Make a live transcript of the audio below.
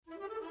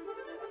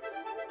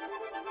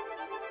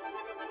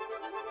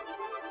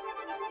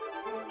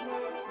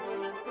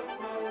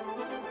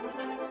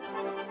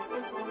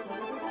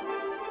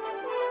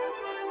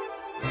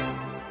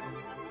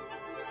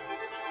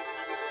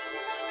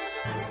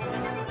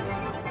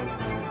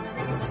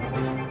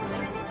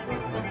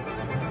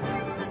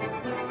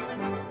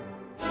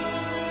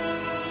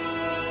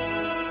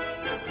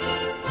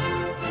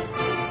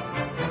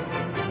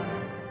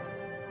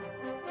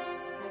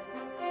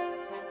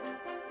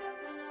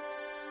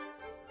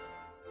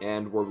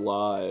And we're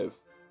live.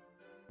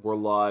 We're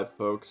live,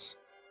 folks.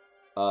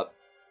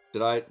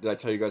 Did I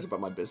tell you guys about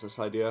my business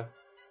idea?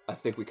 I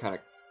think we kind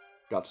of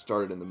got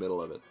started in the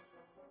middle of it.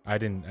 I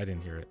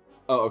didn't hear it.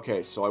 Oh,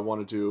 okay. So I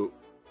want to do.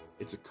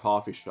 It's a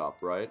coffee shop,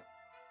 right?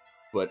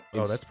 But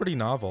that's pretty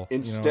novel.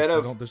 Instead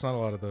of there's not a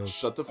lot of those.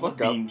 Shut the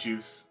fuck up. Bean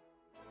juice.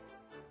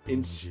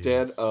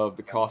 Instead of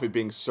the coffee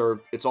being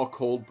served, it's all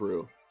cold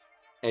brew,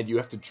 and you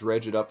have to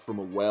dredge it up from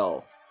a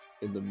well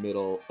in the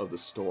middle of the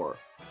store.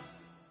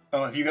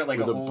 Oh, have you got like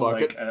With a a whole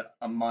bucket? like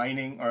a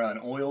mining or an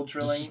oil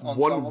drilling Just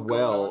ensemble one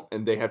going well, on?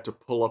 and they have to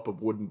pull up a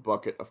wooden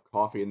bucket of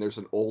coffee, and there's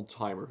an old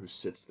timer who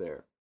sits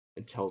there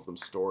and tells them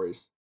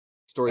stories,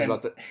 And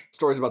about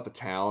the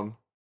town,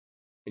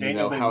 and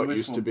Daniel you know how it Day-Lewis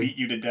used will to be. beat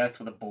you to death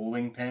with a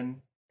bowling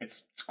pin.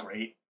 It's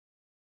great.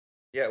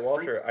 Yeah,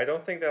 Walter, I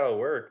don't think that'll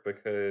work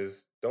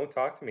because don't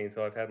talk to me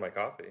until I've had my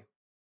coffee.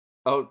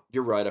 Oh,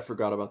 you're right. I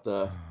forgot about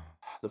the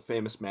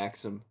famous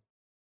maxim.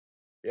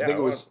 Yeah, I think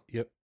it was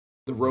Yep.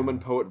 the Roman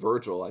poet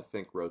Virgil. I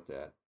think wrote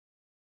that.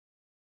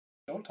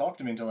 Don't talk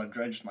to me until I've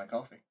dredged my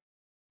coffee.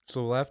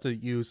 So we'll have to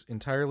use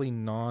entirely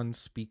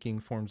non-speaking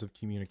forms of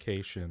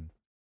communication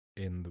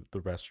in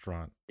the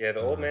restaurant. Yeah,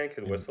 the old man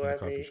could in whistle the at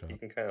coffee me. shop. He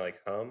can kind of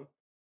like hum.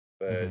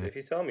 But Mhm. if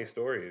he's telling me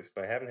stories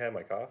and I haven't had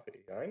my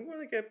coffee, I'm going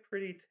to get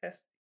pretty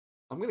testy.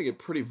 I'm gonna get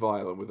pretty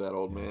violent with that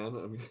old Yeah. man.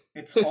 I mean...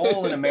 It's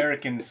all in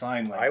American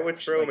Sign Language. I would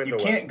throw him in You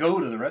the can't well. go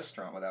to the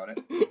restaurant without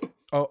it.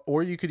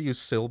 Or you could use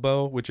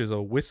Silbo, which is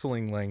a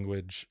whistling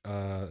language,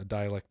 a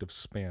dialect of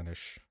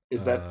Spanish.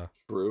 Is that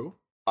true?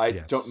 I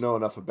yes. don't know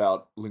enough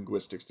about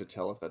linguistics to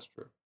tell if that's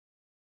true.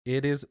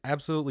 It is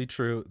absolutely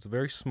true. It's a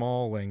very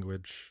small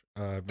language,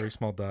 very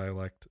small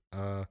dialect.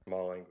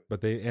 Small language. But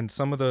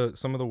some of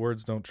the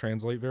words don't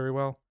translate very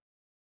well,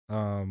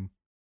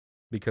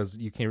 because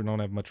you don't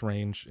have much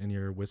range in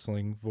your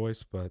whistling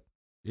voice. But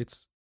they're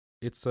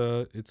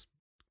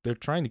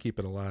trying to keep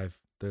it alive.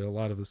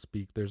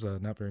 There's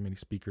not very many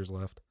speakers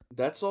left.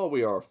 That's all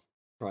we are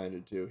trying to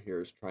do here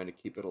is trying to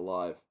keep it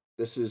alive.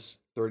 This is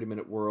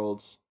 30-Minute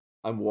Worlds.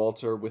 I'm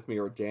Walter. With me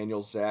are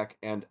Daniel, Zach,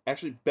 and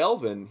actually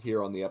Belvin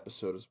here on the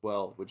episode as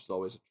well, which is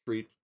always a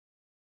treat.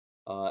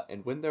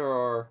 And when there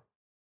are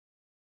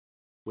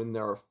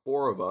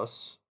four of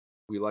us,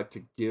 we like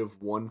to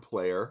give one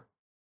player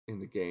in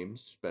the game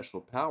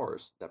special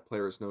powers. That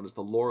player is known as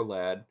the Lore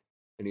Lad,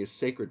 and he is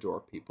sacred to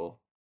our people.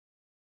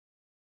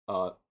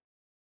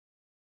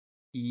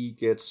 He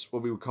gets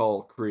what we would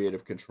call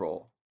creative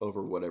control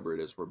over whatever it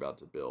is we're about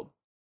to build.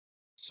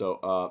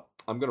 So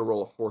I'm going to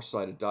roll a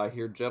 4-sided die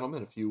here,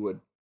 gentlemen. If you would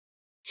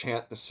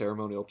chant the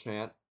ceremonial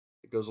chant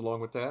that goes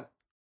along with that.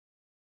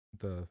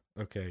 The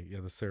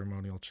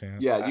ceremonial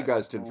chant. Yeah, you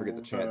guys didn't forget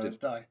the chant, Roll the did you?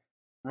 die.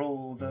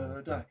 Roll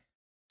the die.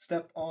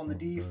 Step on the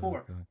Roll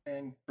the D4 die.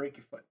 and break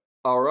your foot.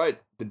 All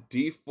right, the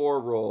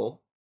D4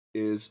 roll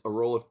is a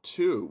roll of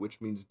 2,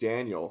 which means,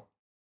 Daniel,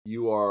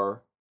 you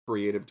are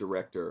creative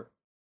director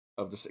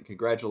of this.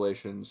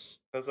 Congratulations.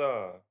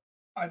 Huzzah.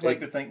 I'd like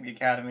to thank the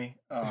Academy.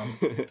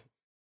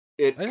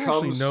 It I didn't comes,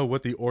 actually know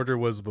what the order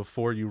was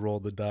before you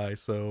rolled the die,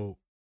 so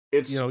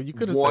it's you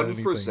could have said 1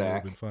 anything. for It would have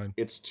Zach, been fine.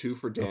 it's 2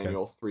 for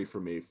Daniel, 3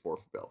 for me, 4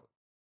 for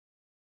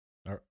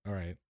Belvin. All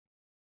right.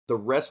 The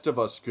rest of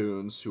us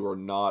goons who are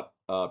not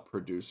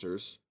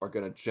producers are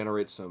going to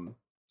generate some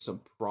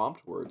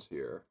prompt words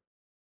here.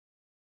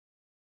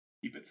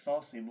 Keep it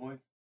saucy,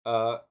 boys.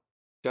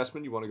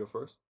 Desmond, you want to go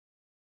first?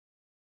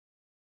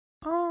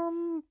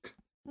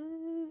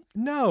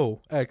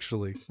 No,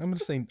 actually, I'm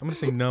gonna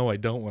say no. I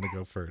don't want to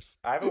go first.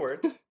 I have a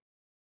word.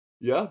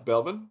 Yeah,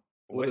 Belvin?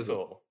 What is it?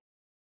 Whistle.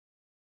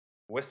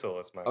 Whistle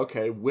is my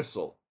Okay,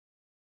 whistle.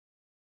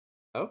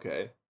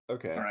 Okay. All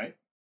right.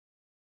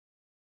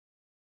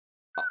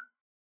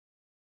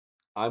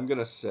 I'm going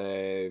to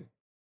say...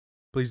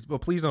 Please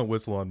don't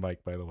whistle on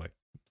Mike. By the way,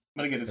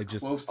 I'm going to get as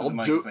close to I'll the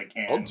mic do- as I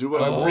can. I'll do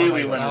what I But want.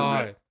 really Oh my let her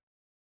God. rip.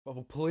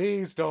 Oh,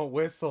 please don't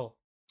whistle.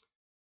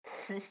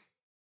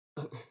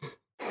 All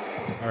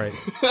right.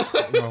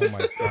 Oh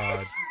my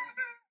God.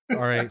 All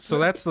right. So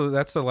that's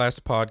the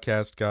last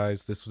podcast,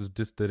 guys. This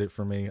did it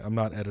for me. I'm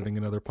not editing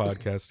another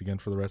podcast again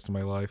for the rest of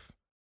my life.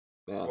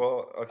 Yeah.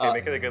 Well, okay,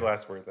 make it a good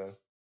last word then.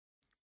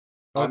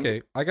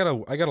 Okay, I got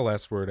a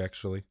last word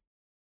actually.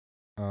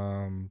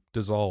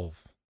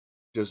 Dissolve.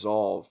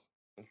 Dissolve.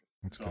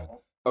 That's good.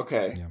 So,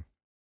 Okay. Yeah.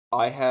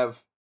 I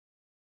have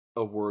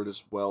a word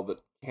as well that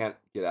can't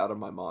get out of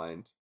my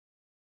mind.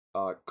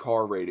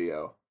 Car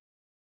radio.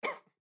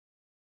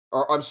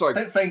 Or, I'm sorry.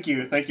 Thank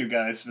you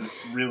guys for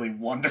this really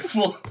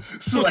wonderful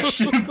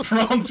selection of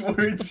prompt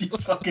words, you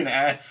fucking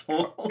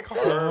assholes.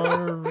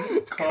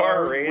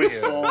 Car radio.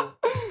 Whistle.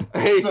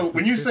 Hey, So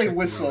when you say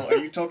whistle, are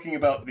you talking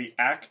about the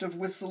act of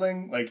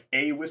whistling, like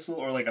a whistle,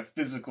 or like a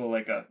physical,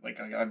 like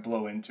I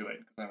blow into it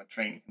because I'm a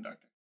train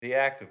conductor? The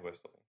act of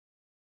whistling.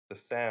 The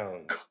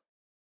sound.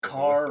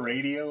 Car Whistle.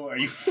 radio? Are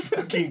you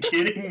fucking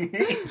kidding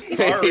me?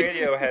 Car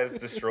radio has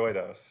destroyed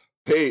us.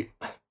 hey,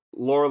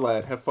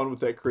 Lorelad, have fun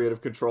with that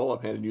creative control.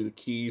 I'm handing you the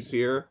keys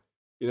here.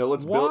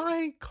 Let's build.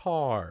 Why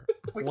car?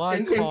 Wait, Why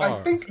and car? I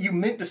think you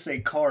meant to say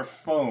car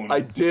phone. I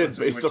That's did, what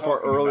we based were off our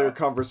talking earlier about.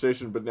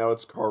 conversation, but now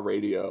it's car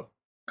radio.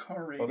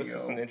 Car radio. Well, this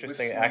is an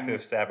interesting whistling, act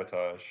of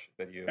sabotage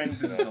that you. and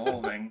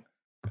dissolving.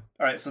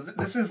 All right, so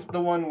this is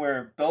the one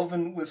where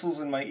Belvin whistles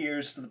in my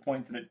ears to the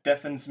point that it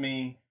deafens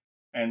me,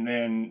 and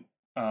then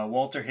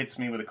Walter hits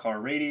me with a car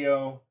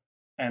radio,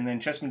 and then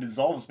Chessman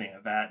dissolves me in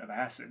a vat of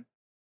acid.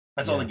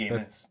 That's all the game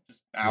is,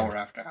 just hour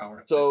after hour.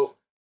 of So,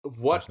 this.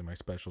 what Actually, my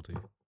specialty.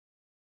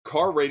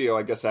 car radio,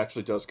 I guess,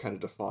 actually does kind of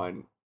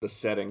define the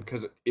setting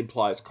because it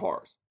implies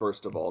cars.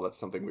 First of all, that's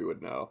something we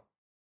would know.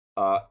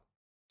 So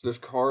there's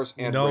cars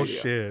and No radio.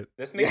 shit.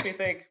 This makes me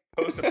think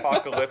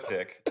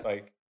post-apocalyptic,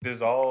 like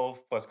dissolve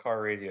plus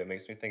car radio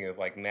makes me think of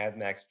like Mad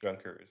Max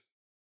Junkers.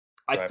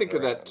 I driving think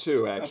of that around.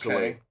 too, actually.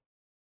 Okay.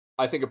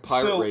 I think of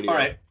pirate radio. All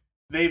right,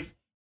 they've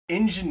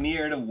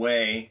engineered a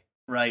way,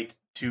 right,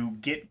 to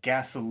get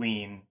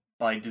gasoline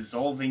by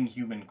dissolving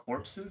human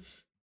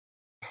corpses.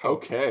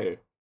 Okay.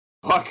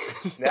 Fuck.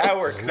 Now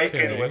we're That's-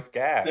 cooking Okay. with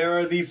gas. There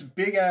are these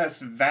big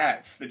ass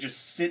vats that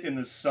just sit in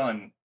the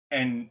sun,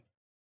 and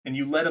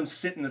you let them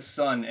sit in the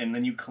sun, and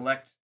then you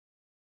collect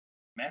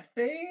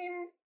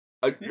methane.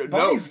 no,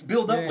 Bodies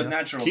build up Yeah, with yeah.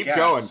 natural keep gas.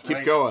 going, keep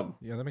right? going.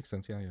 Yeah, that makes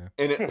sense. Yeah, yeah.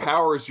 And it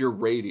powers your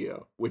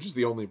radio, which is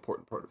the only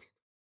important part of it.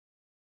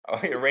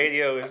 Oh, your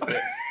radio is the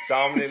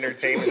dominant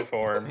entertainment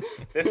form.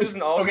 This is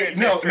an alternate Okay,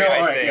 no, history, no, I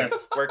alright, think, yeah.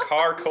 where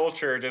car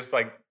culture just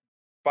like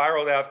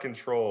spiraled out of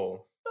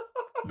control.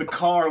 The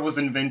car was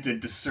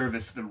invented to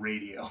service the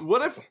radio.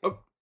 What if,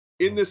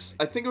 in this,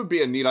 I think it would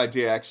be a neat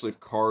idea actually if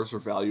cars are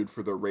valued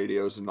for their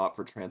radios and not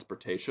for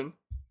transportation.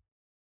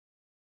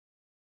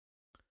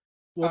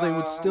 Well, they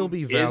would still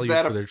be is valued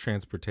that for a- their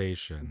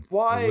transportation.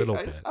 Why? A little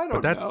I bit. don't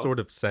but that's know. sort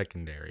of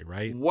secondary,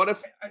 right? What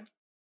if,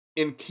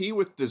 in Key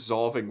with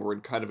Dissolving, we're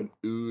in kind of an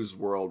ooze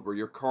world where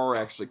your car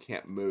actually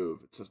can't move.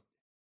 It's a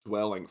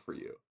dwelling for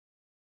you.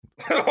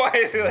 Why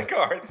is it a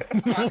car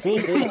then?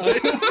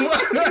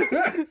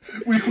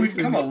 We've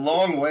come a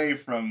long way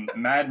from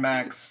Mad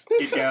Max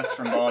Get Gas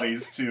from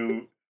Bodies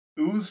to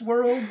Ooze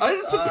World.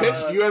 It's a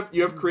pitch.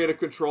 You have creative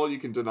control. You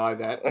can deny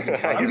that. You can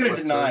deny I'm it, gonna but,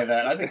 deny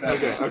that. I think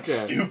that's Okay.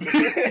 stupid.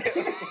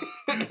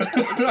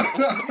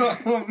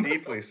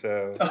 Deeply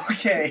so.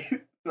 Okay.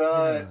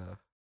 Yeah.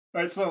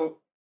 Alright, so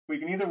we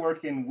can either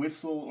work in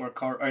whistle or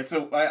car. Alright,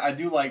 so I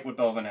do like what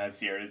Belvin has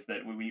here is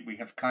that we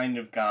have kind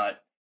of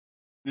got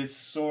this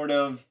sort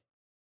of.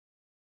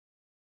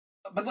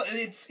 But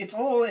it's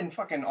all in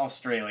fucking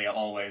Australia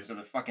always, or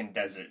the fucking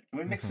desert. Can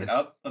we mix it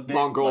up a bit?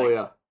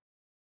 Mongolia. Like,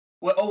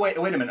 well, oh wait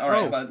a minute. All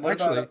right, Oh, what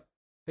actually, about?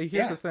 hey,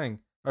 here's yeah. the thing.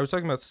 I was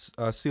talking about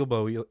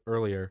Sealbo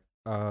earlier.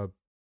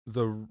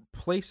 The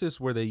places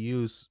where they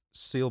use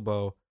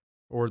Sealbo,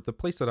 or the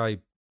place that I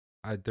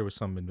there was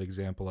some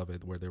example of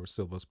it where there were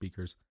Sealbo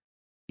speakers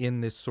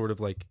in this sort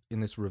of like in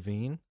this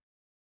ravine,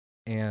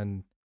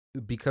 and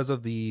because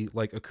of the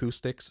like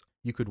acoustics,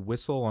 you could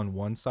whistle on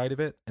one side of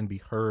it and be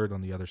heard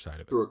on the other side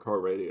of it. Through a car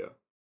radio.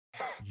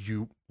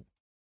 You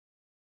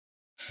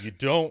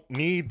don't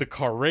need the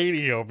car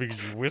radio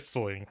because you're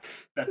whistling.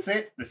 That's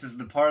it. This is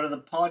the part of the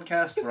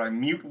podcast where I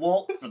mute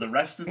Walt for the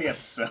rest of the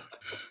episode.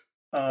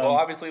 Well,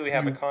 obviously we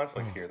have a you-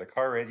 conflict here: the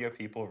car radio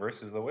people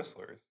versus the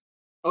whistlers.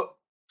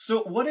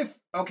 So what if?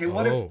 Okay,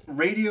 what Oh. if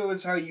radio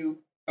is how you?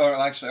 Or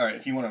actually, all right.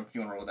 If you want to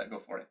roll with that, go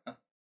for it.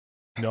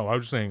 No, I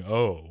was just saying,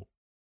 oh,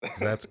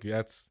 that's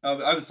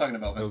I was talking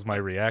about that was my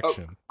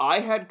reaction.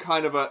 I had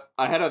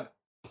a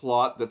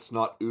plot that's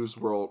not Ooze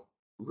World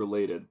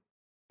related.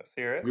 Let's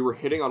hear it. We were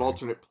hitting on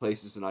alternate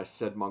places, and I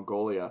said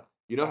Mongolia.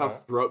 You know how Uh-huh.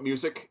 throat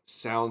music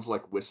sounds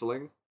like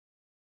whistling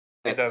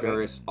It at doesn't.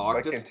 various But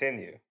octaves?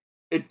 continue.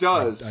 It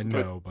does. I but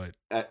know,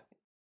 but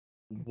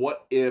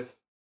what if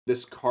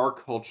this car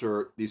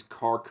culture, these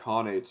car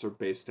conates are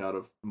based out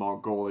of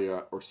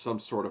Mongolia or some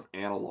sort of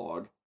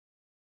analog?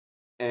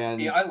 And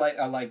Yeah,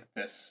 I like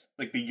this.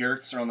 Like the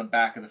yurts are on the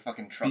back of the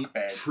fucking the truck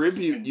beds.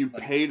 tribute and, you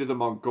like, pay to the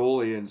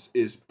Mongolians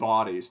is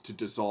bodies to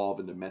dissolve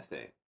into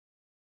methane.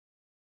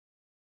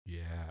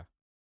 yeah.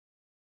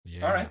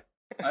 All right,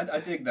 I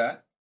dig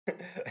that.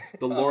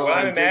 The What Lorelei What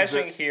I'm digs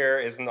imagining it. here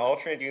is an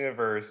alternate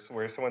universe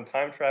where someone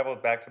time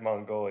traveled back to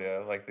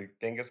Mongolia, like the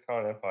Genghis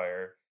Khan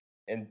Empire,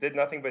 and did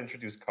nothing but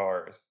introduce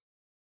cars.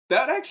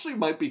 That actually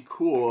might be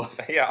cool.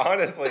 Yeah,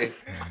 honestly,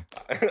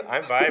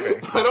 I'm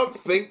vibing. I don't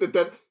think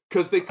that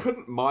because they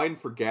couldn't mine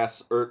for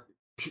gas or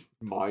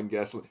mine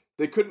gasoline.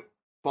 They couldn't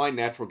find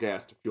natural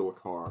gas to fuel a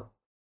car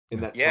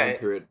in that Yeah, time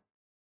period.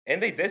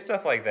 And they did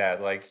stuff like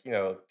that, like,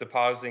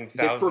 depositing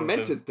They thousands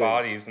fermented of things.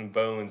 bodies and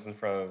bones in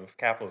front of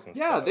capitals and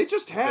Yeah, stuff. they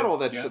just had all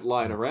that Yeah. shit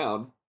lying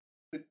around.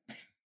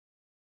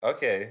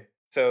 Okay,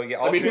 so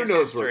yeah, I mean, who alternate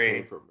knows where it history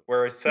came from?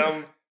 where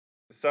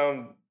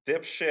some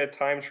dipshit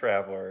time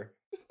traveler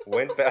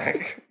went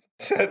back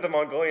to the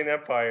Mongolian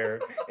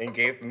Empire and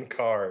gave them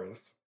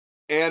cars.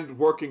 And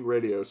working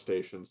radio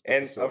stations. to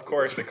And of facilitate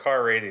course, the this.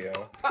 car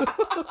radio.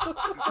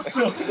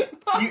 So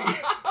you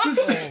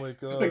just Oh my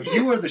god. like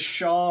you are the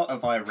Shah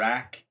of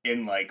Iraq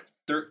in like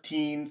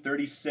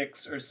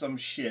 1336 or some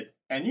shit,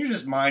 and you're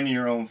just minding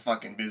your own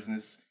fucking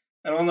business.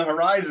 And on the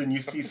horizon, you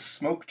see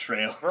smoke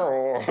trails.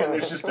 Oh. And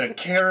there's just a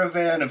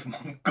caravan of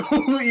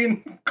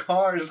Mongolian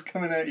cars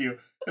coming at you.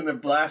 And they're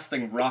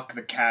blasting Rock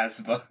the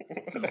Casbah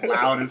as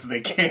loud as they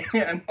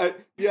can.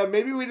 Yeah,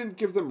 maybe we didn't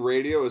give them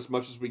radio as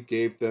much as we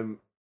gave them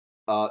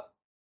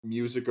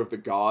Music of the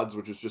Gods,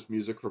 which is just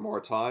music from our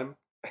time.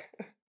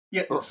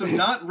 Yeah, so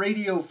not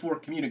radio for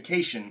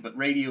communication, but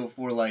radio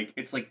for, like,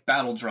 it's like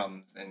battle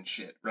drums and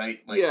shit,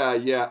 right? Like,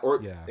 yeah.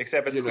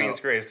 Except it's Queen's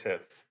greatest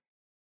hits.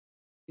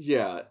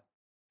 Yeah.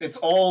 It's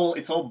all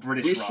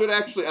British We rock. should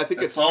actually, I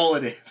think That's it's all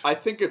it is. I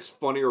think it's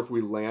funnier if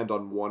we land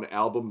on one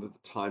album that the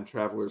Time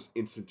Travelers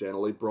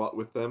incidentally brought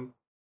with them.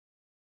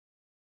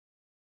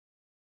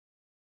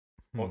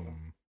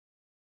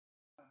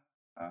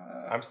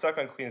 I'm stuck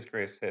on Queen's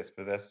greatest hits,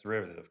 but that's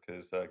derivative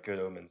because Good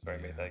Omens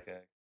already made that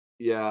gag.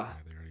 Yeah.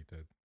 They already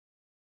did.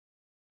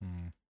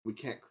 We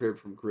can't crib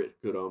from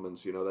Good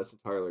Omens, that's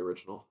entirely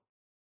original.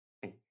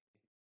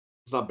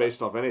 It's not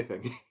based off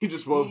anything. He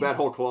just wove that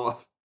whole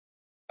cloth.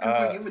 Because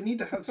like, it would need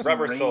to have some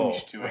Rubber range Soul.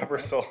 to it. Rubber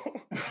Soul.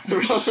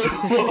 Rubber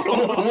Soul.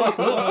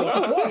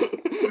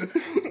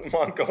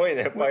 Mongolian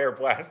Empire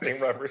blasting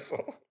Rubber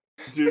Soul.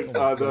 Dude,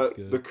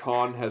 good. the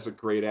Khan has a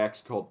great axe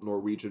called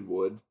Norwegian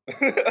Wood.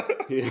 Actually,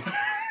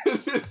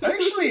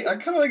 I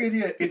kind of like the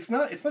idea. It's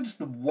not just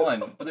the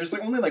one, but there's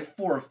like only like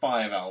 4 or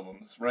 5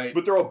 albums, right?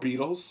 But they're all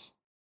Beatles.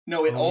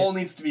 No, it all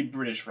needs to be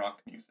British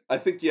rock music. I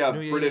think,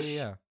 British.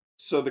 Yeah.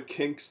 So the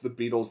Kinks, the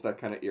Beatles, that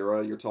kind of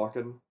era you're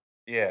talking?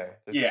 Yeah.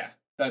 Yeah,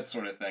 that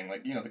sort of thing.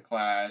 Like, the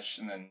Clash,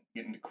 and then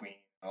get into Queen,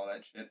 and all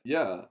that shit.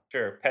 Yeah.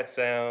 Sure, Pet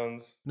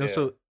Sounds. No,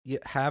 so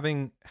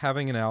having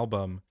an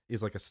album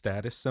is like a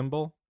status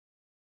symbol.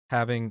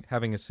 Having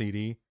a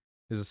CD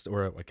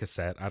or a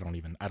cassette. I don't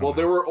know. Well,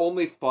 there were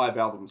only 5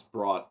 albums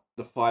brought.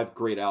 The 5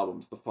 great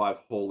albums, the 5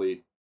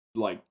 holy,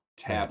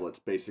 tablets,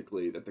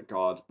 basically, that the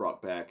gods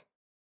brought back.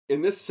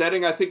 In this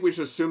setting, I think we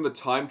should assume the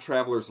Time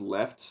Travelers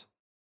left.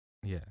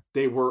 Yeah.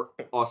 They were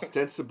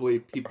ostensibly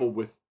people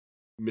with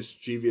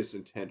mischievous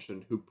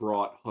intention who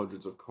brought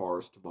hundreds of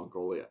cars to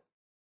Mongolia.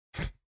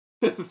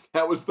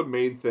 That was the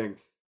main thing.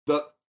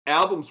 The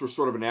albums were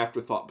sort of an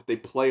afterthought, but they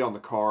play on the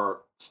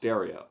car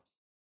stereo.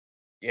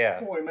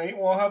 Yeah. Boy, mate,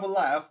 wanna have a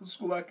laugh? Let's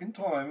go back in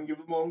time and give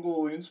the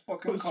Mongolians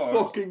fucking Let's cars.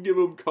 fucking give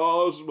them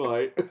cars,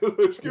 mate.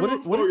 What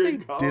if they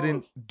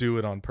didn't do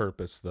it on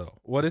purpose, though?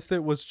 What if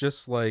it was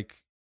just like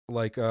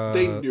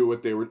they knew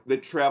what they were. They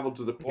traveled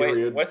to the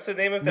period. Wait, what's the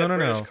name of that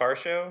British car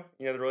show?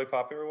 The really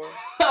popular one?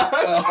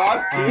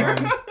 Top Gear.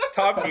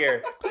 Top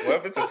Gear. What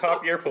if it's a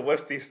Top Gear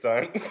publicity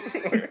stunt?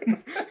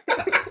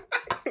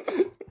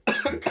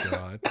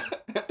 God.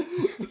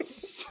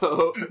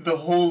 So the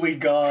holy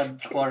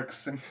god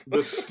Clarkson.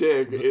 The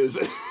Stig is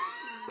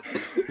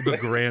the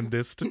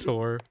grandest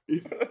tour.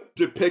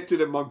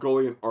 Depicted in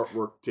Mongolian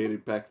artwork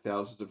dated back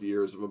thousands of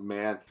years of a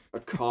man, a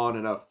Khan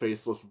in a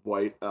faceless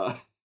white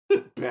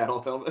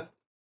battle helmet.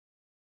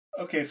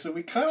 Okay, so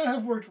we kind of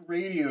have worked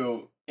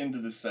radio into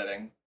the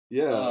setting.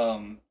 Yeah.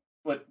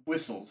 But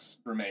whistles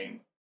remain.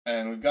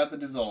 And we've got the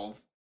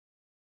dissolve.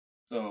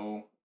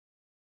 So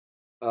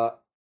I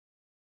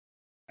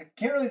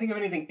can't really think of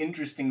anything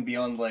interesting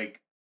beyond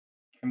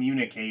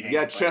communicating.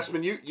 Yeah,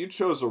 Chessman, you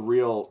chose a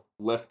real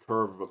left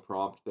curve of a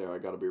prompt there. I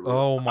gotta be real.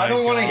 Oh my! I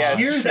don't want to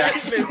hear that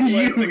Chessman from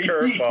you. the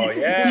curveball.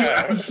 Yeah, you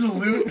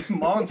absolute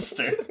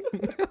monster.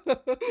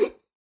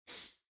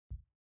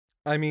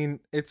 I mean,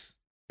 it's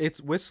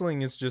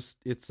whistling is just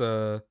it's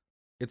a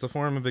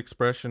form of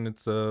expression.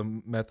 It's a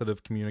method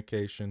of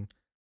communication.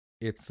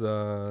 That's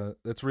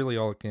really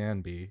all it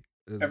can be.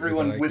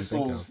 Everyone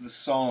whistles the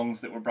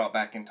songs that were brought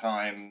back in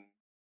time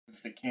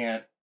because they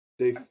can't.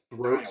 They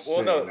throat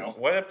sing. Well, no.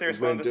 What if there's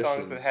one of the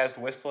songs that renditions. has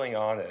whistling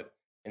on it,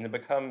 and it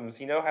becomes,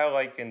 how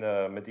in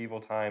the medieval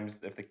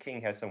times, if the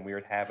king had some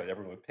weird habit,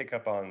 everyone would pick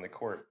up on the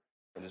court,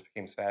 and it just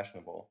became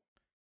fashionable.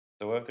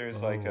 So what if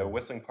there's a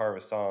whistling part of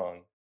a song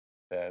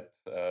that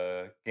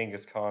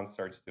Genghis Khan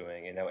starts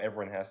doing, and now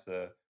everyone has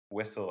to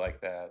whistle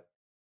like that?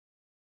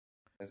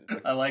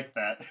 I like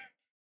that.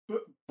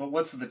 But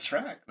what's the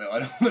track though?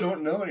 I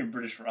don't know any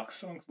British rock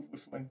songs with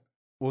whistling.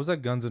 What was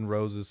that Guns N'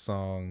 Roses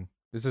song?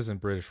 This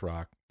isn't British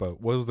rock,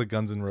 but what was the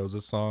Guns N'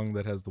 Roses song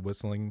that has the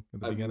whistling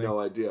at the I have beginning? no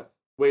idea.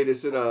 Wait,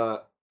 is it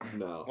no?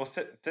 Well,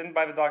 Sitting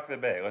by the Dock of the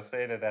Bay. Let's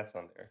say that's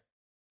on there.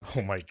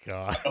 Oh my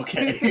god.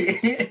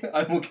 Okay,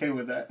 I'm okay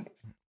with that.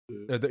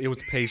 It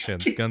was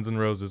Patience. Guns N'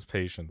 Roses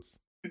Patience.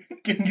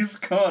 Genghis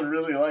Khan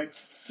really likes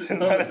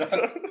sitting on the Dock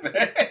of the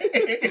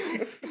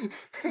Bay.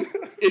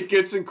 It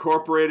gets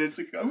incorporated.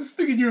 I was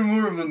thinking you were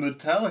more of a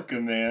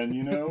Metallica man,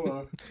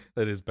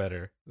 That is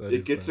better.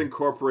 It gets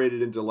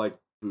incorporated into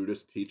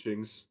Buddhist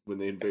teachings when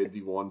they invade the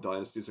Yuan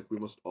dynasty. It's we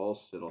must all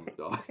sit on the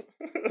dock.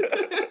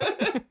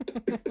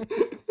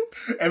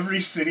 Every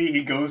city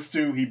he goes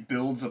to, he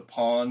builds a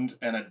pond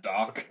and a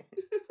dock.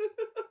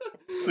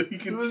 So he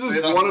can This sit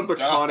is on one of the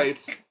dock.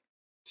 Khanates.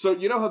 So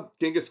you know how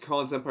Genghis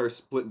Khan's empire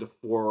split into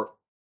 4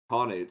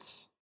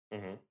 Khanates?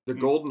 Mm-hmm. The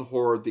Golden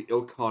Horde, the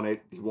Ilkhanate,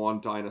 the Yuan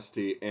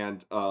dynasty,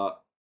 and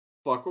what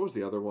was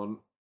the other one?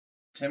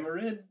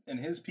 Timurid and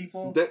his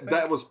people.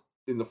 That was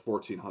in the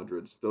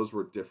 1400s. Those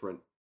were different.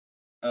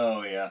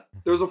 Oh yeah.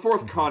 There was a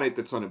fourth Khanate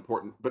that's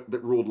unimportant, but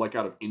that ruled like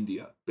out of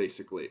India,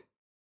 basically.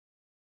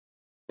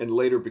 And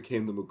later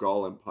became the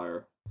Mughal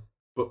Empire.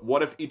 But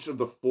what if each of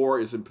the four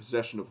is in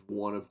possession of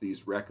one of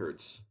these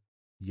records?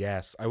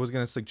 Yes, I was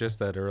gonna suggest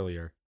that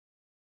earlier.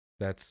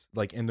 That's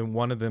like, and then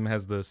one of them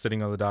has the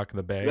sitting on the dock of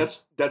the bay.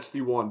 That's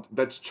the one.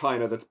 That's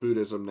China. That's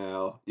Buddhism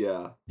now.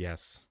 Yeah.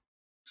 Yes.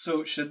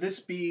 So should this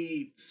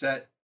be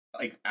set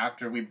like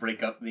after we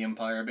break up the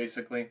empire,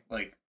 basically?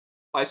 Like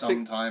I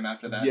think sometime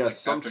after that? yeah, like,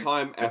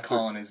 sometime the after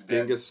Khan is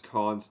dead. Genghis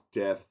Khan's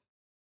death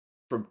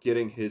from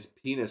getting his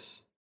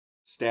penis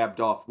stabbed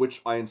off,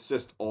 which I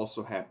insist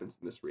also happens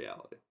in this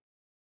reality.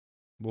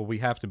 Well, we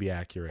have to be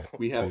accurate.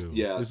 We have- too.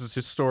 yeah. This is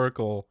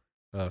historical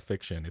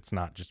fiction. It's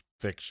not just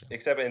fiction.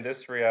 Except in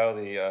this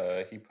reality,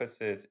 he puts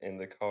it in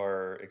the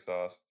car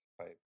exhaust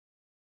pipe.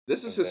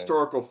 This is And then-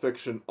 historical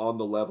fiction on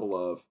the level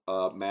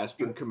of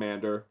Master and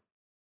Commander,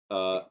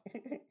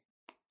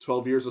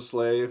 12 Years a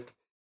Slave.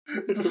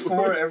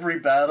 Before every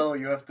battle,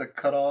 you have to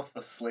cut off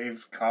a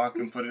slave's cock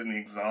and put it in the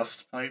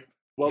exhaust pipe.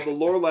 Well, the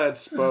lore lad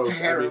This is spoke.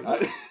 terrible.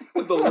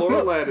 The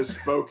lore lad has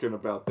spoken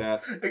about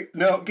that.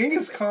 No,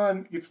 Genghis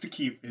Khan gets to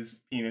keep his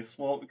penis.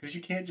 Well, because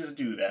you can't just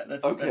do that.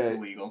 That's Okay.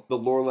 illegal. The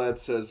lore lad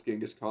says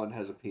Genghis Khan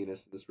has a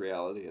penis in this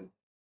reality, and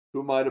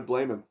who am I to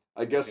blame him?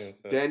 I guess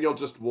Yes, Daniel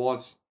just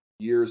wants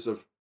years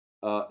of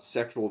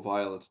sexual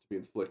violence to be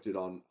inflicted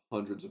on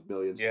hundreds of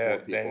millions Yeah, more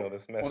people. Daniel,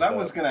 this messed Well, that up.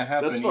 was gonna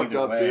happen That's fucked either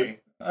up, way. dude.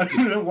 I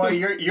don't know why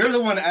you're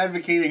the one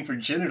advocating for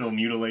genital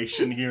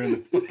mutilation here in the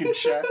fucking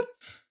chat,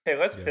 Hey,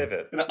 let's Yeah.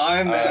 pivot. and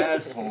I'm the Uh,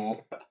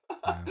 asshole.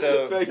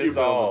 So Thank you,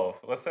 dissolve.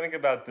 Let's think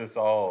about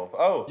dissolve.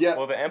 Oh, Yeah.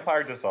 well, the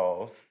empire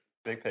dissolves.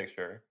 Big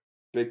picture.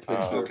 Big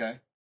picture. Okay.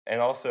 And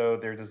also,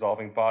 they're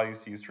dissolving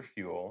bodies used for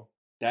fuel.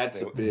 That's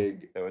They a would-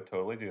 big. They would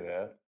totally do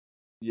that.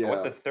 Yeah.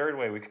 What's the third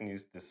way we can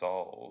use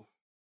dissolve?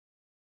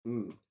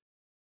 Hmm.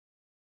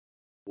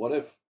 What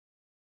if?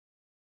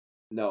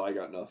 No, I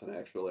got nothing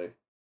actually.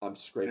 I'm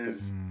scraping.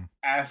 There's- Mm.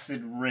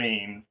 Acid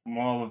rain from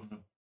all of the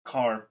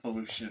car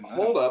pollution. I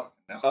Hold don't up.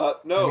 know.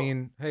 No. I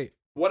mean, hey,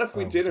 What if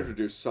we Oh, did sorry.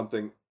 introduce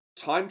something?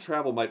 Time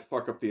travel might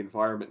fuck up the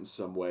environment in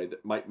some way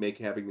that might make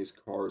having these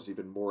cars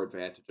even more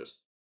advantageous.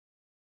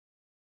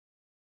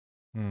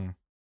 hmm.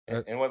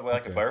 In what way,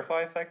 like okay. a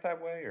butterfly effect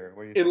that way, or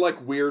what do you In think?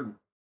 like weird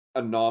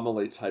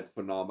anomaly type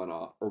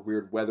phenomena or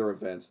weird weather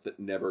events that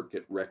never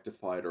get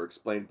rectified or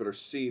explained but are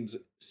seen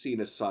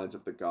as signs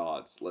of the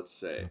gods, let's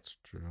say. That's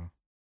true.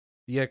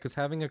 Yeah, because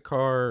having a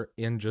car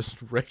in just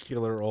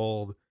regular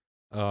old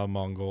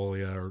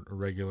Mongolia or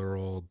regular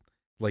old,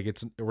 like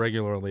it's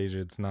regular old Asia,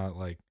 it's not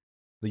like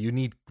you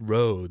need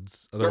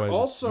roads, otherwise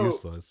also- it's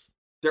useless.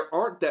 There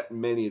aren't that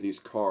many of these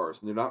cars,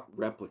 and they're not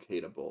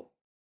replicatable.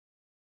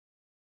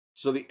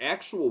 So the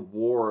actual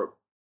war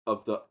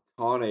of the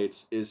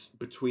Khanates is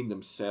between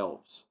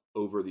themselves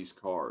over these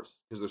cars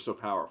because they're so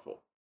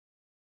powerful.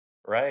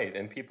 Right,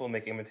 and people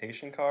make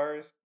imitation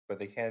cars, but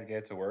they can't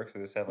get it to work, so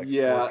they just have like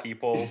Yeah. 4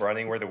 people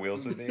running where the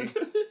wheels would be.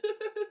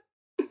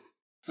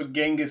 So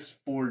Genghis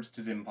forged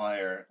his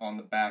empire on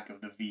the back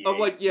of the V8. Of,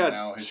 like, yeah, and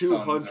now his sons are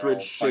 200 all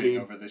fighting shitty-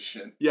 over this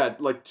shit. Yeah,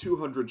 like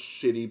 200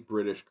 shitty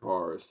British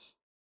cars.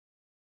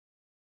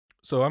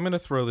 So I'm gonna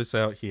throw this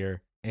out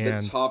here,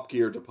 and The Top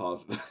Gear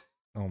deposit.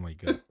 oh my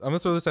god, I'm gonna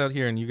throw this out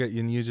here, and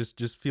you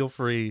just feel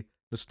free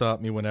to stop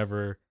me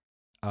whenever.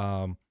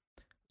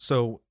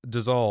 So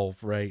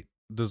dissolve, right?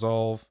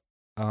 Dissolve.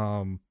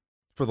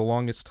 For the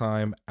longest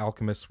time,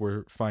 alchemists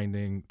were trying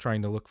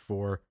to look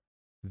for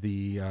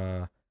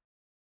the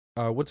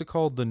what's it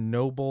called? The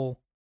noble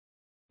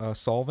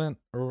solvent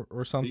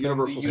or something. The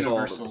universal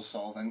universal solvents.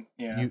 solvent.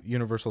 Yeah.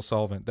 Universal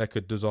solvent that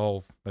could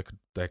dissolve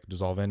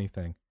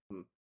anything.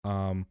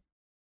 Hmm.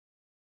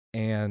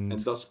 And and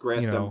thus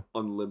grant you them know,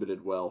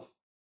 unlimited wealth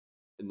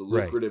in the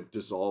Right. lucrative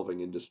dissolving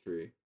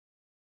industry.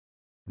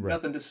 right.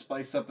 Nothing to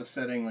spice up a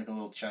setting like a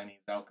little Chinese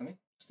alchemy.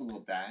 Just a little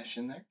dash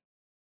in there.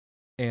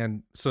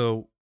 And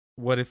so,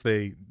 what if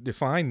they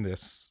define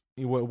this?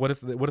 What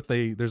if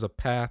there's a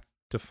path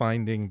to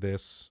finding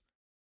this?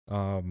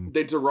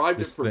 They derived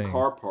it This from thing.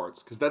 car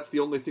parts because that's the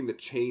only thing that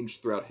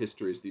changed throughout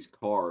history is these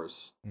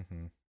cars.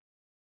 Mm-hmm.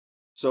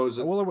 So is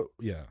it Well,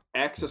 yeah.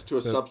 access to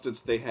a the-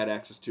 substance they had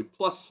access to,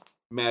 plus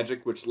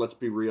magic, which, let's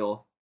be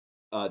real,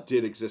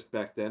 did exist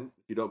back then.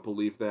 If you don't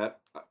believe that,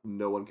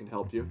 no one can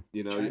help you.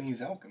 You know.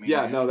 Chinese alchemy.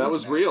 Yeah, man. no, that It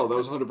was doesn't real.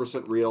 matter. That was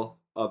 100% real.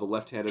 The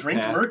left-handed Drink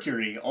path.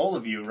 mercury, all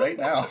of you, right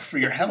now, for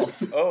your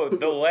health. Oh,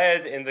 the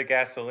lead in the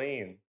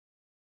gasoline.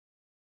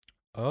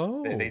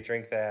 Oh, They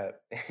drink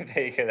that.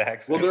 They get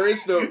access. Well, there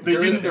is no. They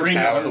there is didn't no bring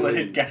gasoline.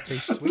 unleaded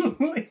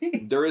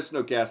gasoline. There is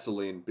no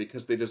gasoline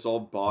because they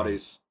dissolve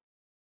bodies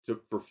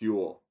for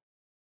fuel.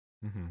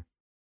 mm-hmm.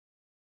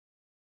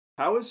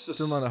 How is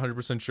Still not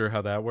 100% sure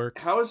how that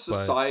works. how is but-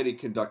 society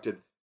conducted?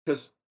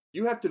 Because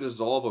you have to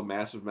dissolve a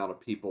massive amount of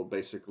people,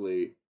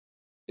 basically,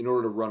 in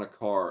order to run a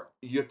car.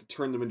 You have to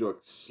turn them into a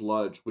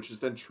sludge, which is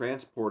then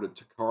transported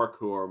to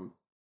Karakorum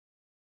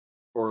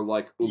or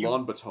like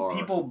Ulaanbaatar.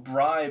 People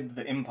bribe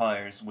the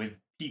empires with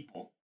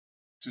people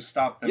to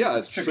stop them. Yeah, from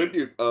it's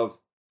tribute of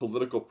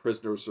political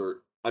prisoners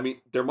are. I mean,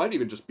 there might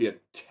even just be a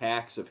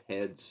tax of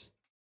heads,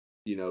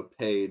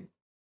 paid.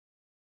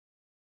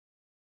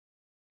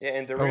 Yeah,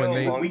 and the Oh, and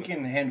real they- We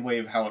can hand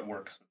wave how it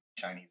works with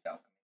Chinese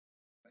alchemy.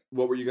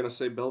 What were you gonna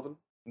say, Belvin?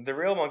 the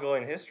real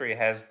Mongolian history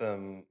has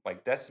them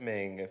like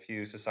decimating a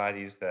few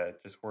societies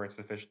that just weren't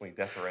sufficiently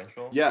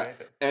deferential. Yeah,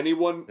 Right?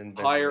 anyone Than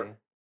higher, Benjamin.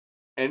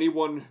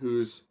 anyone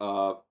who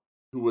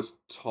was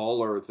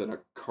taller than a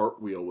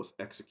cartwheel was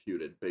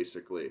executed,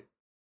 basically.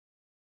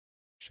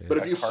 Shit. But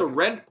if A you cartwheel.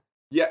 surrender,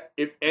 yeah,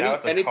 if Now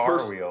it's a any car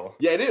person, wheel.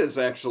 yeah, it is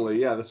actually.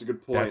 Yeah, that's a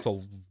good point. That's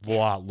a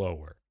lot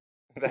lower.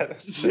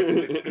 It's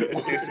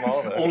too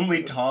small though.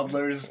 Only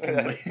toddlers can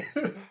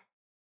live.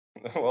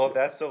 Well,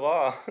 that's the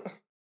law.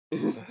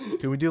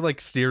 Can we do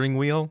like steering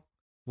wheel?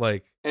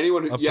 Like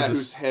Anyone who Up to the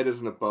whose head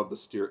isn't above the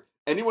steer.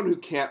 Anyone who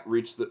can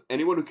reach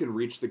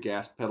the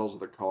gas pedals of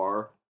the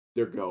car,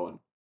 they're going.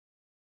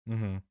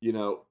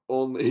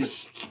 Only.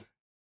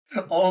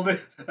 All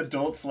the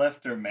adults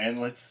left are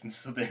manlets, and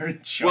so they're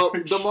in Well,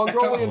 charge. the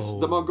Mongolians, Oh.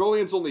 the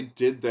Mongolians only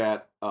did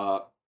that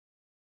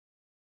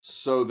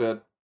so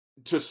that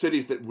to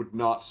cities that would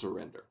not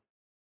surrender,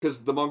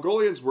 because the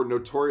Mongolians were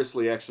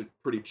notoriously actually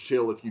pretty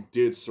chill. If you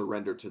did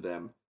surrender to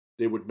them,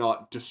 they would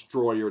not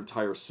destroy your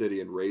entire city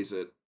and raze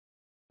it.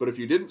 But if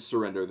you didn't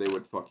surrender, they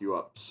would fuck you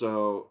up.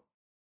 So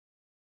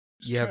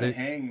Just Yeah, trying they- to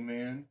hang,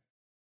 man.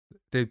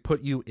 they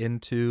put you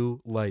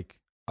into like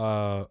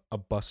a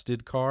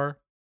busted car,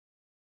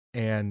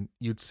 and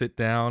you'd sit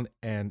down,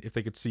 and if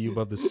they could see you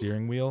above the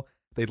steering wheel,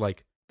 they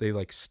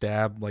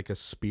stab like a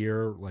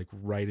spear like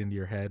right into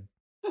your head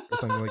or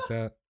something like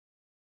that.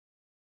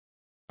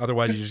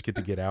 Otherwise, you just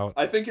get out.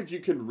 I think if you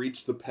can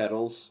reach the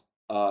pedals,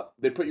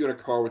 they put you in a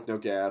car with no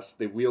gas.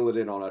 They wheel it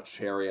in on a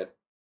chariot,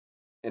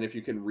 and if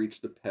you can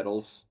reach the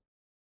pedals,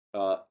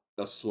 a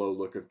slow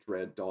look of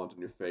dread dawned on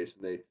your face,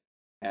 and they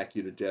hack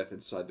you to death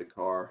inside the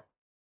car.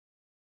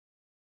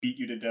 Beat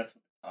you to death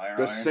with a tire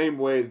The iron. same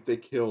way that they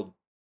killed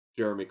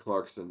Jeremy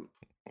Clarkson.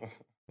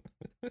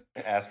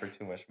 Asked for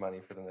too much money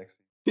for the next.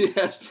 He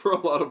asked for a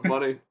lot of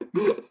money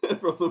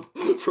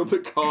from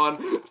the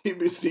Khan. He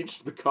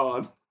beseeched the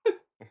Khan.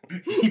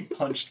 He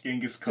punched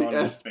Genghis Khan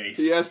in the face.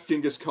 He asked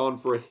Genghis Khan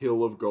for a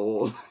hill of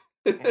gold.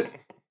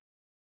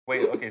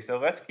 Wait, okay, so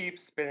let's keep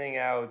spinning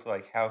out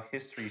like how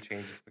history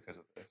changes because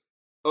of this.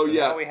 Oh So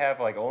yeah, now we have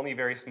like only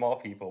very small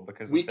people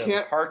because We instead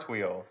can't- of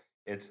cartwheel,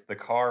 it's the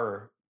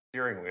car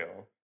steering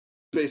wheel.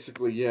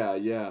 basically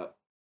yeah.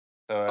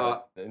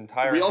 So the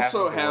entire we half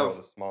also of the world have-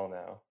 is small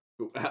now.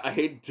 I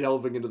hate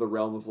delving into the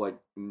realm of like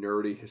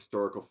nerdy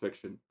historical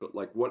fiction, but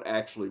like what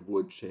actually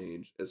would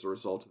change as a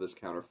result of this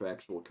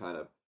counterfactual kind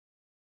of.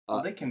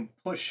 Well, they can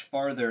push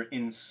farther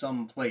in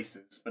some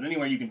places, but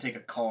anywhere you can take a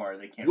car,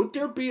 they can't. Would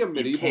there be a You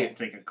medieval? can't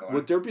take a car.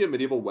 Would there be a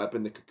medieval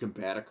weapon that could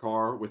combat a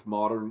car with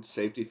modern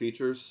safety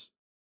features?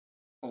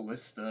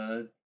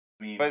 Ballista.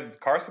 I mean, But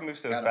cars can move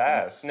so Catapults.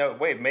 fast. No,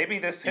 wait, maybe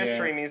this Yeah.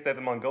 history means that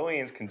the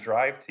Mongolians can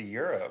drive to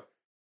Europe.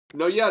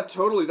 No, yeah,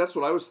 totally. That's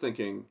what I was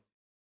thinking.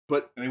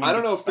 But They I wouldn't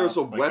don't get know if there's a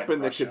stopped like in weapon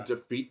that could Russia.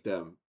 defeat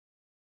them.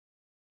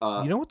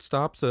 You know what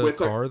stops a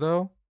with a- car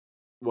though?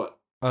 What?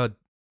 A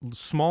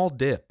small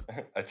dip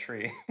A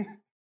tree.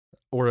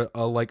 or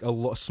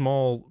a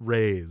small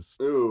raise.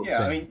 Ooh.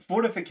 yeah, I thing. mean,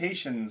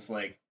 fortifications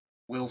like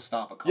will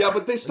stop a car. Yeah,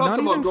 but they stopped Not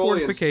the even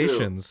Mongolians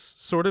fortifications.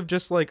 Sort of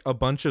just like a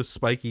bunch of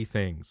spiky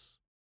things,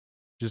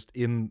 just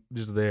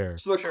there. too.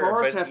 So the Sure,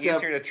 cars but have to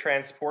easier have, to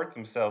transport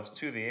themselves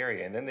to the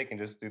area, and then they can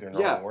just do their Yeah,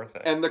 normal war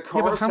thing. and the but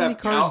cars how many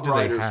have cars do they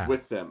outriders have?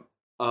 with them,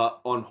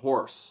 on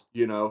horse.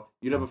 You'd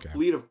have Okay. a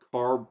fleet of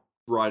car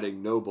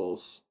riding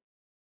nobles,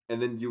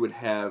 and then you would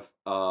have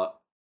a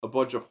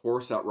bunch of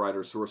horse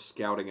outriders who are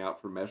scouting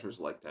out for measures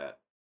like that.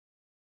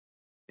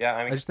 Yeah,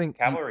 I mean, I just think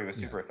cavalry was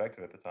yeah. super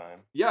effective at the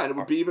time. Yeah, and it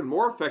would be even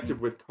more effective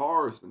with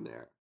cars in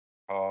there.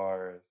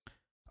 Cars.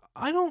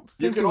 I don't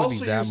think could it would also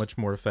be that use much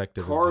more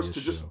effective. Cars as to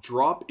the just issue.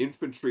 drop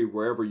infantry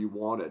wherever you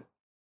wanted,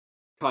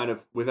 kind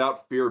of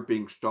without fear of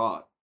being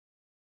shot.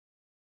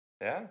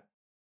 Yeah.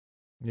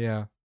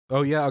 Yeah.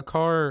 Oh yeah, a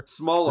car.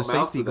 Small The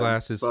amounts safety of them,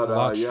 glass is but, a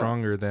lot yeah.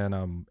 stronger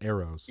than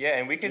arrows. Yeah,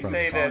 and we could Genghis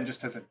say Khan that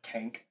just has a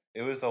tank.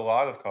 it was a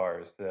lot of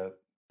cars that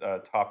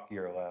Top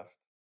Gear left.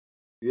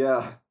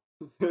 Yeah,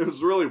 it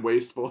was really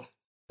wasteful.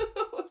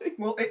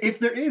 Well, if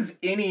there is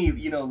any,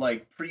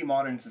 like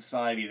pre-modern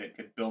society that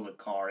could build a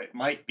car, it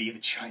might be the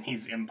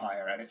Chinese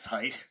Empire at its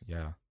height.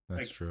 Yeah,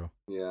 that's Like- true.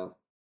 Yeah,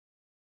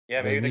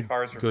 Yeah, They maybe the need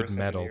cars were good first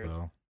metal engineered.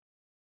 though.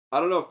 I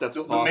don't know if that's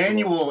The possible.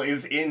 manual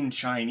is in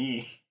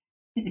Chinese.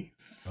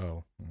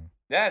 Oh.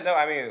 Yeah, no,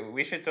 I mean,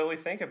 we should totally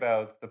think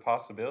about the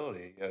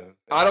possibility of.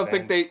 I don't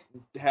think advan-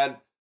 they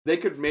had. They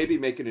could maybe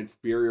make an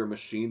inferior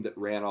machine that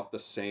ran off the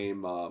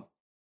same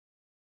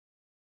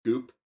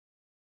goop,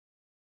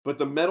 but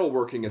the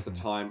metalworking at the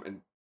Mhm. time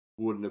and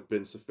wouldn't have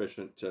been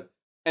sufficient to.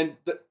 And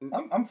the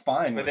I'm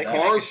fine But with they that.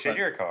 can Cars- make a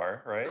shittier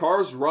car, right?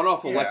 cars run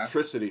off Yeah.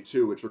 electricity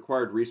too, which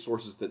required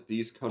resources that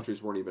these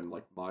countries weren't even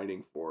like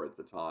mining for at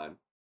the time.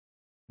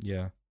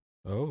 Yeah.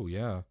 Oh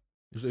yeah.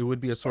 It would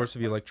be a source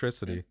of Spark plugs.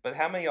 electricity. But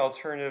how many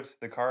alternatives to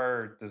the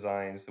car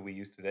designs that we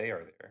use today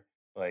are there?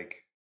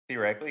 Like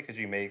theoretically, could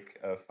you make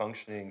a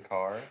functioning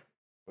car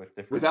with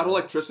different Without motors?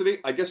 electricity,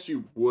 I guess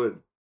you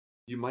would.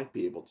 You might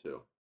be able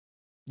to.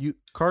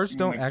 Cars You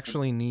don't might-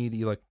 actually need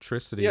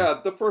electricity. Yeah,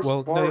 the first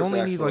Well, cars they only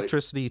actually, need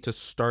electricity to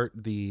start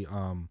the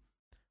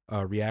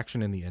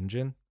reaction in the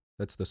engine.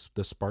 That's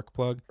the spark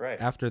plug. Right.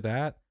 After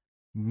that,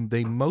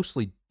 they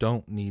mostly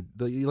don't need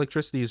the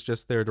electricity. Is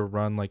just there to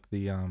run like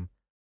the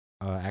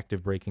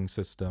active braking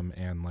system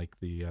and like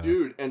the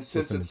dude. And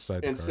since system it's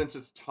inside the car. since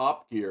it's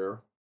Top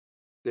Gear,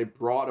 they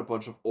brought a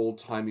bunch of old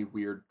timey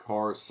weird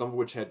cars, some of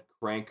which had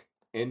crank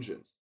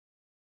engines,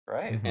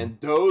 Right. Mhm. and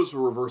those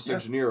were reverse Yeah.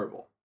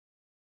 engineerable.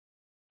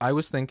 I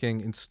was thinking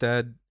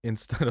instead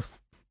of,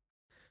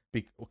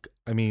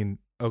 I mean,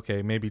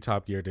 okay, maybe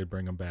Top Gear did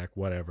bring them back,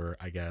 whatever,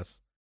 I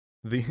guess.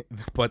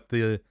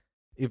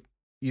 If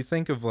you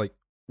think of like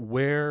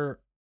where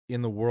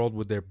in the world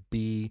would there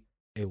be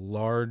a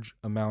large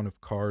amount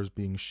of cars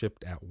being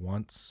shipped at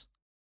once?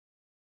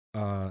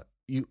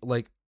 You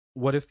like,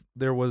 what if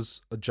there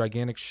was a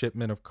gigantic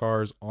shipment of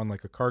cars on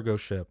like a cargo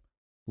ship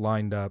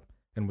lined up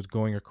and was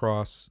going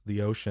across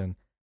the ocean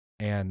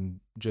and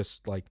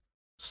just like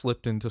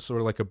slipped into sort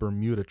of like a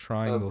Bermuda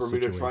Triangle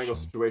situation.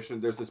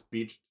 Situation. There's this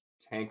beach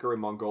tanker in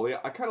Mongolia.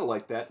 I kind of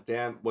like that.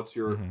 Dan, what's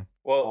your Mhm.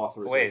 Well,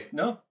 authorization? wait.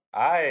 No.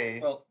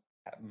 So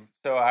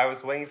Well, I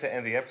was waiting to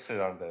end the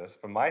episode on this,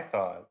 but my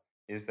thought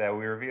is that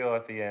we reveal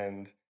at the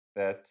end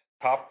that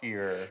Top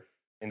Gear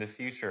in the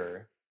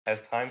future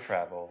has time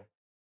travel,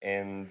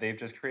 and they've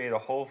just created a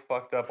whole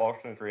fucked up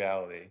alternate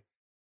reality,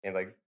 and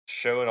like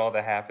showing all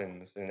that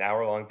happens in an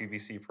hour-long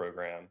BBC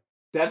program.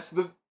 That's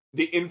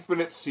the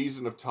infinite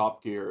season of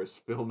Top Gear is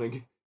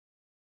filming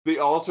the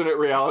alternate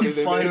reality. he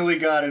they made. finally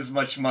got as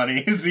much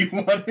money as he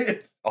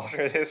wanted.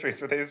 Alternate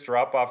histories where they just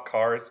drop off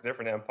cars to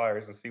different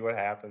empires and see what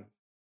happens.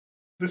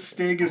 The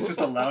Stig is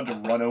just allowed to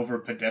run over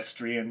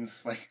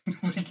pedestrians. Like,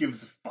 nobody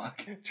gives a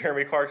fuck.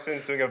 Jeremy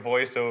Clarkson's doing a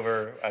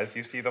voiceover as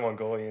you see the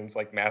Mongolians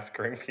like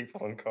massacring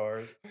people in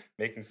cars,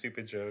 making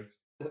stupid jokes.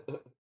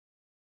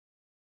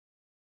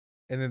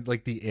 And then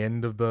like the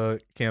end of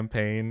the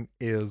campaign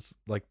is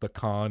like the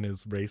Khan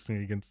is racing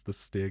against the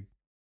Stig.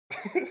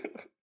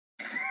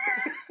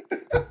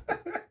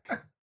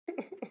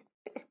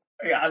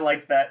 Yeah, I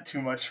like that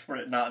too much for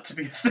it not to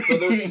be a So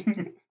there's-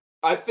 thing.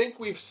 I think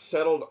we've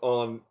settled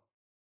on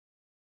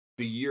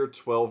the year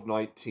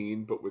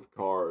 1219, but with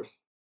cars,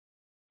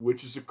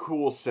 which is a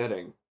cool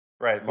setting.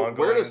 Right, But where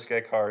Mongolians does-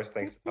 get cars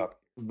thanks to Top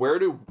Where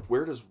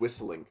does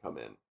whistling come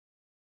in?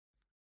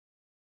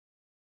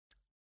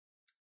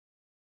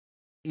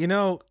 You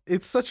know,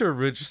 it's such a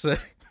rich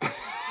setting.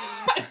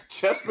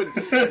 Chessman,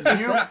 you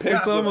It's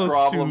picked the almost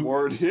problem too-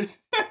 word here.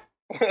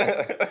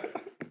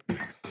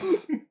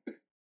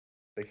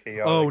 The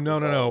chaotic Oh no.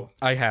 dissolve.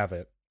 I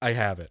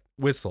have it.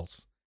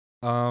 Whistles.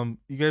 You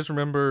guys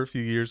remember a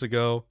few years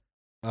ago?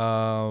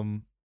 I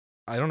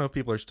don't know if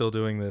people are still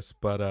doing this,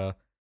 but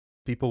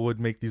people would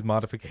make these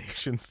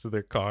modifications to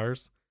their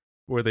cars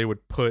where they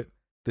would put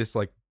this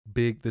like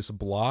this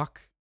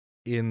block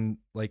in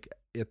like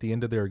at the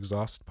end of their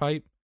exhaust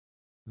pipe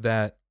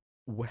that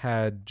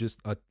had just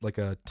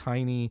a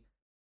tiny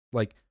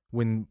like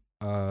when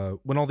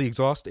all the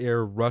exhaust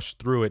air rushed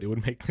through it, it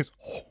would make this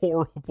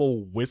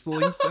horrible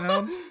whistling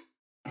sound.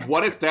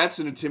 What if that's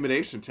an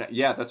intimidation tactic?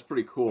 Yeah, that's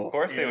pretty cool. Of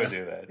course they would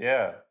do that,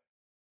 yeah.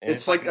 And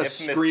It's like an a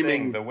infamous thing,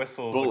 screaming the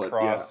whistles bullet,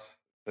 across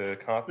the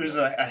continent. There's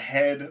a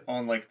head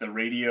on like the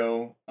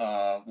radio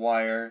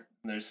wire.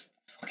 And there's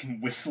fucking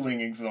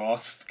whistling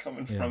exhaust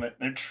coming Yeah. from it.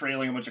 They're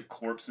trailing a bunch of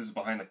corpses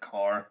behind the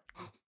car.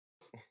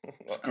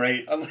 It's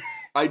great.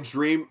 I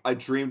dream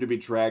to be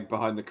dragged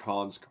behind the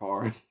Khan's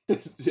car.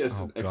 Yes,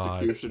 Oh, an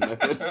God. execution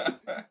method.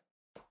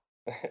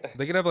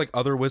 They could have like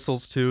other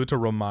whistles too to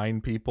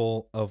remind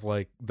people of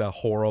like the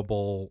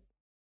horrible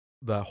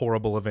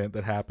event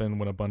that happened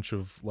when a bunch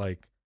of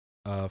like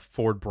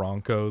Ford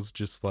Broncos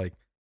just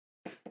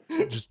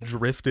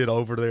drifted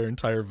over their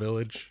entire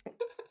village.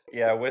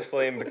 Yeah,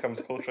 whistling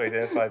becomes culturally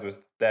identified with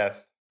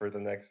death for the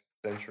next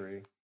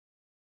century.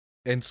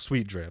 And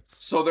sweet drifts.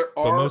 So there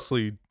But are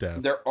mostly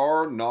death. there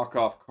are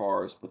knockoff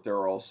cars, but there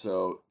are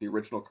also the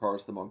original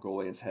cars the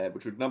Mongolians had,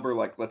 which would number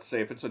like, let's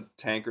say if it's a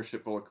tanker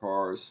ship full of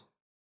cars,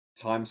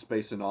 time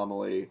space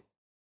anomaly.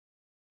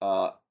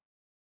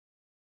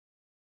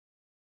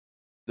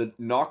 The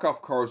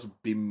knockoff cars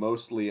would be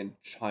mostly in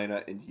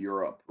China and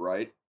Europe,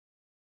 right?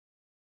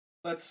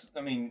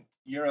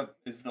 Europe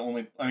is the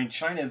only.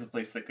 China is the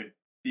place that could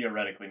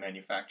theoretically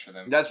manufacture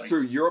them. That's Like,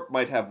 true. Europe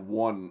might have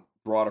one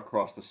brought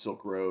across the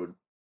Silk Road.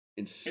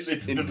 It's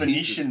in the pieces.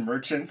 Venetian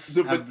merchants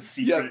The have Ve- the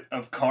secret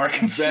of car Venice,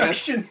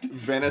 construction.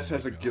 Venice Oh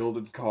has my a God.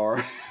 gilded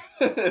car.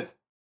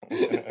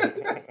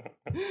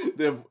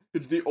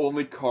 It's the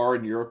only car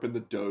in Europe and the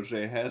Doge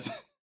has.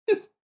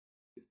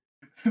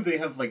 They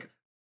have like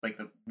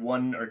the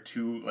one or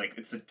two, like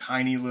it's a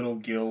tiny little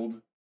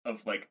guild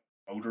of like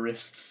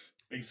motorists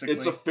basically.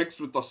 It's affixed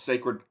with the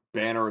sacred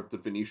banner of the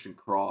Venetian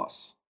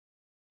cross,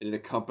 and it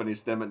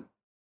accompanies them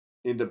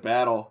into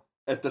battle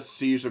at the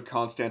siege of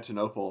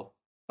Constantinople.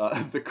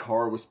 The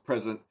car was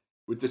present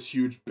with this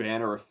huge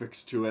banner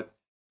affixed to it,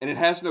 And it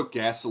has no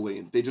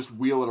gasoline. They just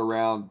wheel it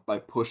around by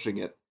pushing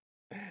it.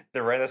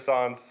 The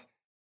Renaissance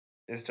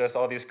is just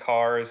all these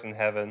cars in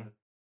heaven.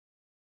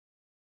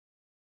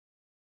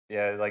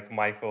 Yeah, like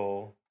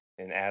Michael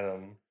and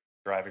Adam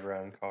driving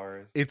around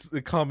cars. It's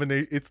the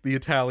combination. It's the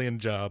Italian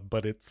Job,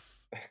 but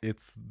it's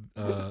it's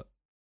Da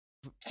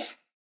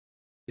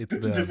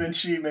them.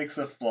 Vinci makes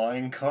a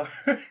flying car.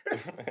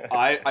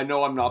 I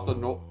know I'm not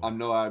Oh. I'm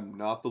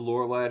not the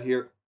lore lad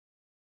here,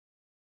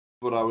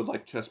 but I would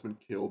like Chessman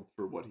killed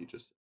for what he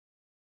just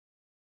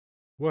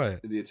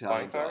What? said. The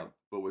Italian Flying car? Job,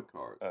 but with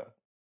cars. Oh.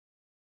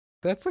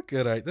 That's a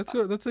good.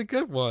 That's a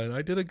good one.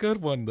 I did a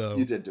good one though.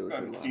 You did do a I good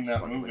haven't one. seen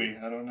that Fuck movie. me.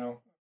 I don't know.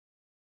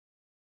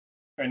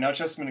 All right, now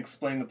Chessman,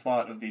 explain the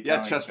plot of the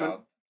Yeah, Italian Chessman,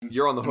 Job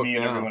you're on the to hook me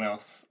and now. everyone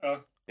else.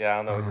 Oh, Yeah, I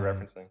don't know what you're Uh,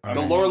 referencing. all The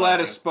right. lore lad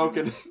has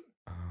spoken.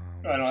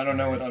 I don't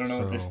know what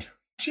so, the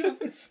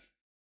job is.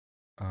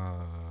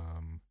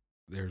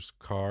 There's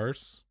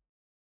cars.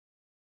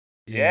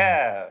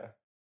 Yeah.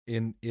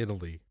 In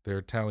Italy, they're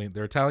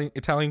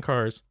Italian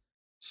cars.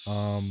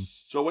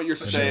 So what you're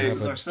But saying? this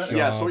is our setting.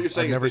 Yeah. So what you're I've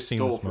saying is never they seen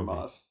stole this from movie.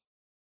 us.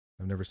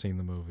 I've never seen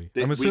the movie.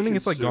 They- I'm we assuming can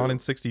it's like Gone sue. in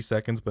 60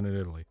 Seconds, but in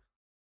Italy.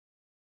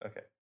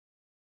 Okay.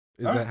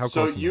 Is Alright, that how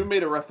So close you am I?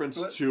 made a reference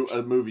What? to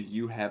a movie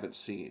you haven't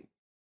seen.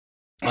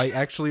 I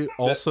actually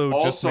also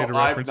just also made a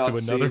I've reference to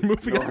not another seen,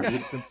 movie nor I have you.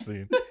 haven't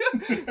seen.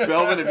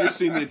 Belvin, have you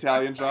seen The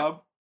Italian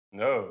Job?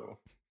 No.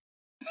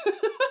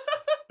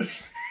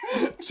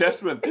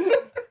 Chessman,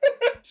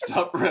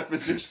 stop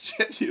referencing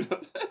shit you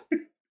don't have.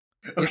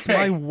 It's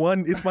Okay. my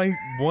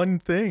one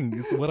thing.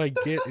 It's what I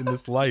get in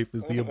this life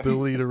is the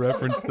ability to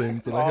reference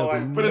things that I Oh,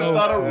 have. But it's no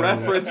not a clue.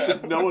 reference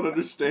if no one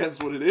understands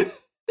what it is.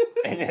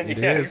 And then It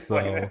you can't is,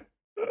 explain it.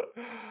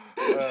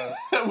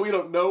 We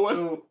don't know what.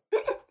 So,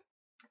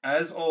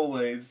 as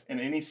always, in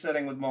any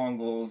setting with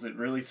Mongols, it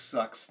really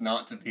sucks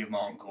not to be a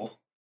Mongol.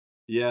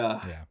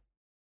 Yeah, Yeah.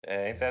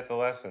 Ain't that the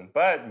lesson?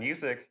 But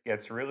music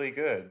gets really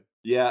good.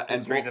 yeah, and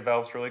History well,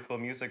 develops really cool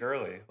music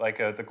early. Like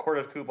the Court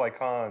of Kublai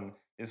Khan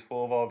is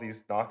full of all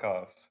these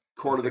knockoffs.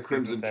 Court of the 60s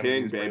and Crimson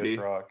King, 70s British baby.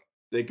 rock.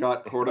 They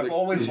got Court of I've the.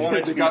 always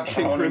wanted they to be got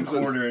King drawn and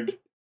Crimson. quartered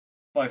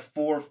by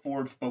 4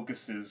 Ford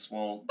Focuses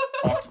while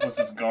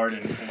Octopus's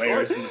garden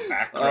flares in the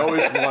background. I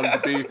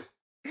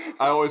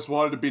always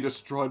wanted to be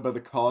destroyed by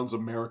the Khan's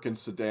American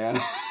sedan.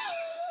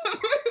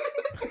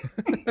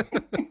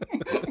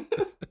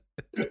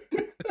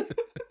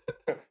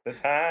 The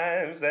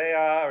times they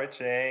are a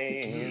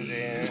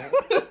changing.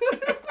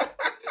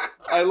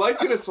 I like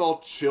that it's all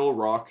chill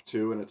rock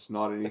too, and it's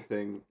not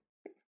anything.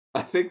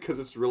 I think because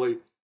it's really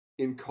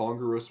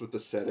incongruous with the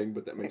setting,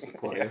 but that makes it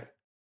funnier.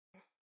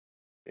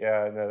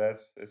 Yeah, no,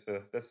 that's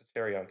a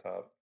cherry on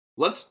top.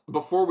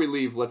 Before we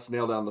leave, let's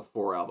nail down the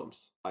 4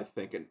 albums. I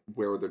think, and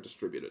where they're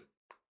distributed.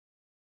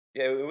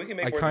 Yeah, we can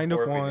make I more kind than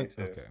of 4 if we want. need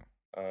to.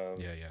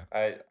 Okay.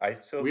 Yeah. I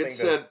still We had think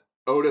said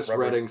Otis Rubber's-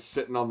 Redding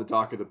sitting on the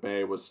dock of the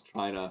bay was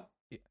China.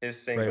 that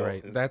his single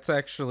Right. is- That's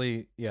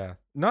actually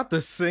not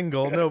the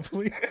single. No,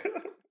 please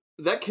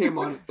That came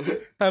on.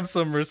 have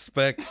some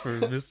respect for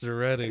Mr.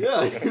 Redding.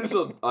 Yeah, he was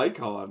an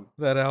icon.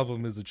 That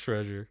album is a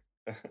treasure.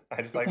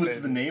 I just like What's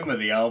that- the name of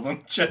the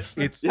album?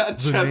 Chessman. It's Yeah,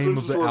 the Chess name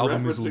was of the for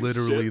album is referencing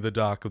literally shit. The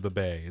Dock of the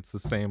Bay. It's the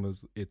same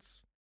as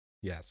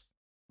yes.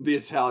 The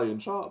Italian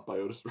Job by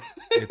Otis Redding.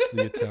 It's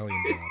the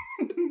Italian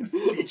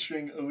Job.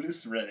 Featuring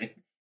Otis Redding.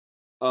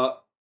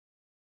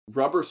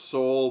 Rubber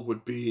Soul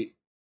would be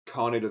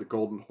Connie to the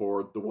Golden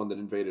Horde, the one that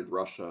invaded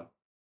Russia.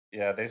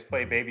 Yeah, they just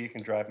play "Baby You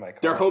Can Drive My Car."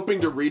 They're hoping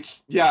to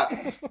reach.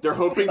 Yeah, they're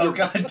hoping to. Oh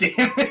god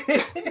damn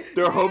it!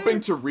 They're hoping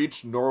to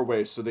reach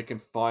Norway so they can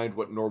find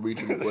what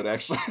Norwegian would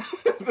actually.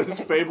 This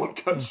fabled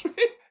country.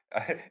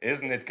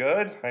 Isn't it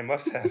good? I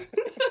must have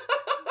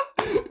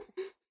it.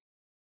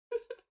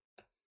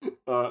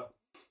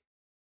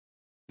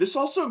 This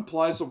also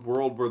implies a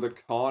world where the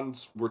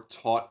Khans were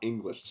taught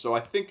English. So I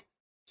think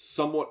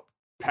somewhat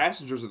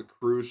passengers of the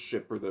cruise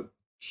ship or the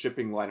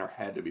shipping liner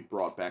had to be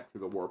brought back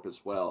through the warp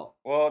as well.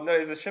 Well, no,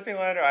 is a shipping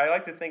liner? I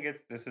like to think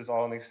this is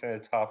all an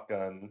extended Top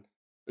Gun.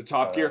 The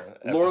Top Gear.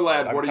 episode.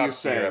 Lorelad, I'm what are you Top Gear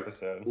saying?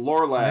 Episode.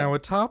 Lorelad, Now a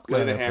Top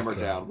Gun lay the hammer episode.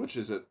 down. Which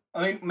is it?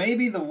 I mean,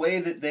 maybe the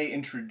way that they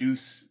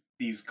introduce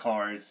these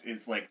cars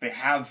is like they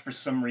have, for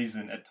some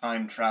reason, a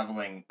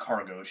time-traveling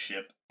cargo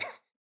ship.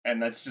 And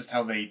that's just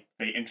how they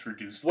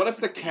introduce What this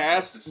if the into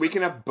cast? ecosystem. We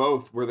can have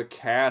both, where the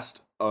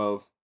cast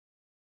of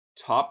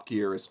Top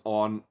Gear is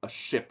on a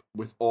ship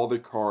with all the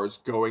cars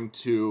going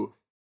to,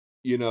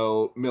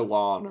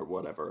 Milan or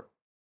whatever,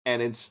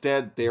 and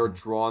instead they are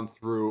drawn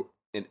through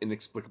an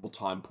inexplicable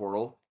time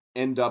portal,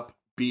 end up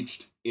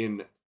beached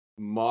in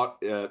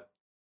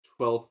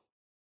 12th,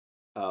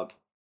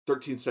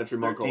 13th century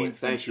Mongolia. 13th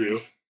Thank you,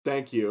 century.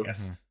 thank you.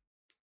 Yes. Mhm.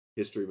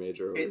 History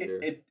major over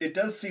here. It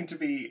does seem to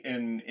be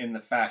in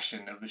the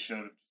fashion of the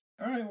show.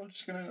 All right, we're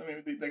just gonna.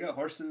 I mean, they got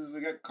horses, they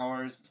got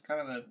cars. It's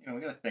kind of we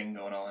got a thing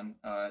going on.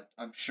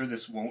 I'm sure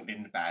this won't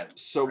end badly.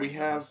 So for we any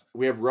of have us.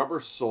 Rubber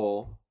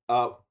Soul.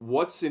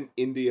 What's in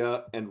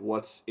India and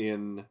what's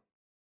in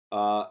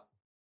the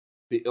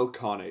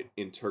Ilkhanate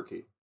in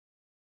Turkey?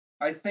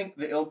 I think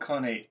the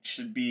Ilkhanate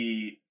should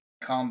be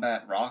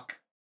combat rock,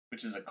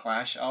 which is a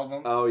Clash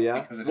album. Oh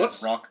yeah, because it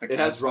has Rock the Casbah It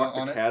has Rock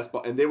the on it. Casbah,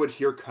 and they would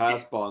hear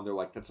Casbah, and they're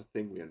like, "That's a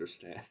thing we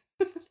understand."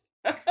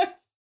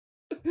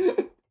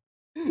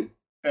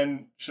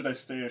 And should I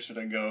stay or should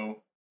I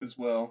go as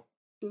well?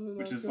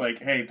 Which is like,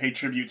 hey, pay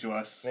tribute to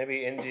us.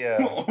 Maybe India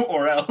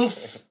or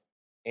else.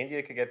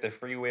 India could get the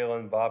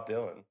freewheeling Bob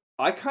Dylan.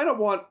 I kind of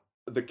want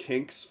the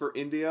Kinks for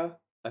India.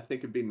 I think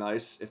it'd be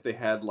nice if they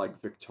had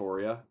like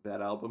Victoria,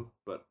 that album,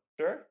 but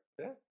Sure,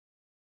 yeah.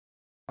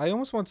 I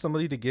almost want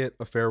somebody to get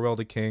A Farewell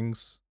to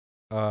Kings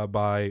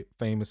by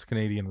famous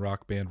Canadian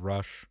rock band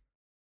Rush,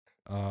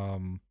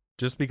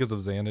 just because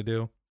of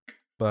Xanadu.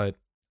 But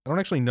I don't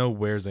actually know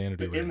where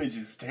Xanadu The is. image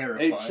is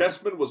terrifying. hey,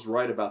 Chessman was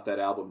right about that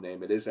album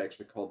name. It is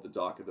actually called The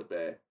Dock of the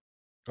Bay.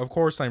 Of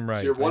course I'm right.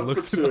 So you're I one for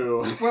looked it up.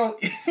 two. Well,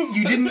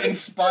 you didn't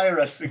inspire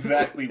us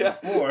exactly Yeah.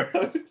 before.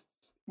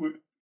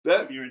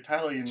 That, Your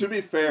Italian. to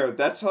be fair,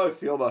 that's how I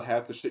feel about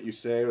half the shit you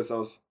say.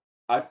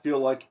 I feel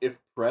like if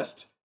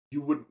pressed,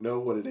 you wouldn't know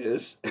what it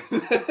is.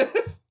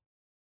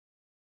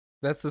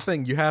 That's the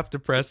thing. You have to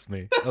press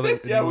me.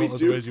 Yeah, we do,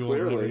 Otherwise you won't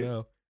never clearly.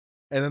 know.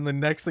 And then the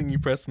next thing you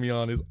press me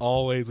on is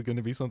always going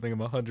to be something I'm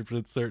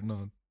 100% certain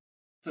on.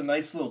 It's a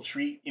nice little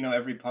treat,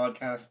 every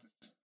podcast.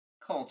 Just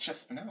call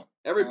Chessman out.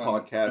 Every Oh,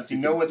 podcast, does he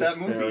know can what that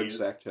movie disparage is?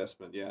 Zach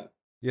Chessman, yeah.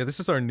 Yeah, this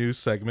is our new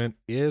segment.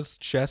 Is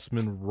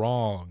Chessman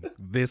wrong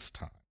this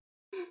time?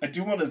 I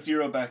do want to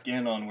zero back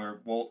in on where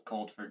Walt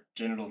called for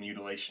genital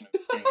mutilation of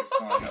Genghis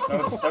Khan.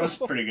 That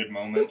was a pretty good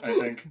moment, I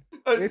think.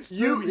 It's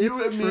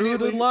true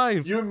to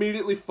life. You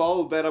immediately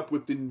followed that up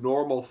with the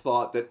normal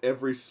thought that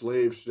every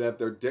slave should have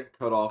their dick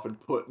cut off and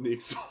put in the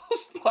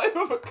exhaust pipe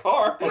of a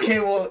car. Okay,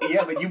 well,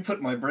 yeah, but you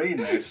put my brain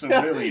there, so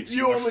Yeah, really it's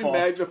you your only fault.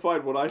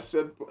 magnified what I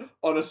said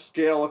on a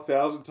scale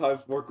 1,000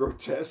 times more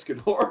grotesque and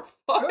horrifying.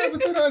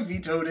 But then I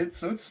vetoed it,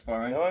 so it's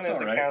fine. No one It's is all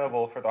right.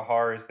 accountable for the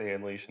horrors they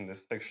unleash in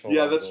this fictional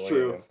Yeah, that's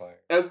Mongolian true. empire.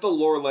 As the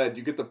lore lad,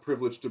 you get the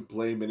privilege to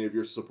blame any of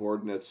your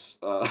subordinates.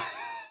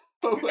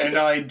 And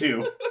I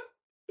do.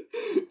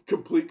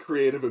 Complete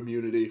creative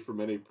immunity from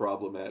any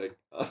problematic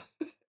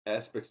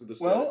aspects of this.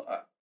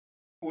 Well,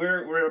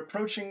 we're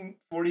approaching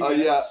 40 minutes,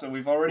 yeah. so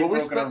we've already we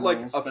broken spent our like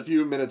rules, a but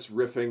few minutes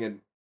riffing, and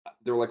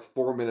there were like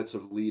 4 minutes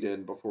of lead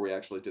in before we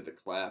actually did the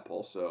clap.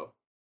 Also,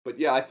 but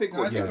yeah, I think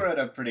no, I think Yeah. we're at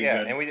a pretty Yeah,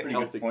 good, and we- pretty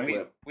healthy good point.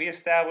 clip. We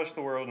established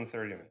the world in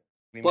 30 minutes.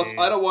 We Plus, made-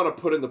 I don't want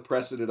to put in the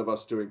precedent of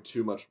us doing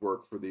too much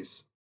work for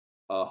these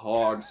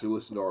hogs who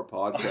listen to our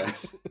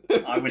podcast.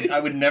 I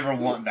would never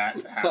want that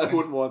to I happen.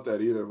 wouldn't want that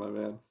either, my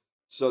man.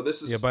 So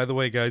this is Yeah, by the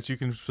way, guys, you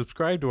can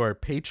subscribe to our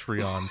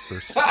Patreon for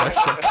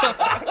special.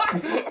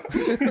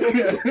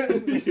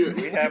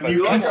 We have a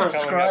You cover can coming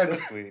subscribe. up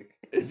this week.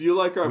 if you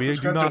like our We do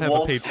subscribe not to have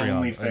Walt's a Patreon. I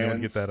want to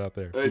OnlyFans. get that out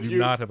there. If We do you-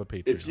 not have a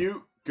Patreon. if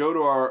you go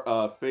to our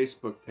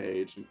Facebook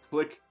page and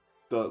click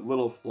the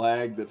little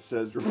flag that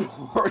says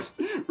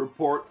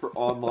report for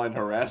online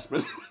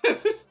harassment.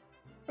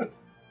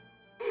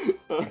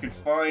 You can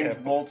find Yeah.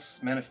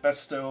 Walt's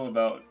manifesto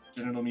about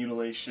genital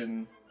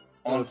mutilation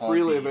on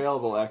freely Podbean.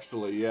 available,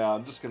 actually. Yeah,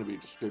 I'm just going to be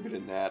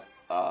distributing that.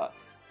 I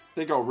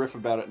think I'll riff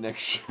about it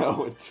next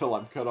show until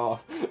I'm cut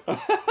off.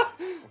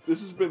 This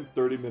has been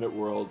 30-Minute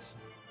Worlds.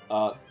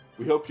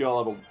 We hope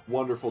y'all have a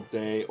wonderful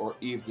day or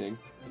evening.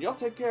 And y'all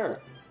take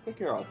care. Take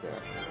care out there.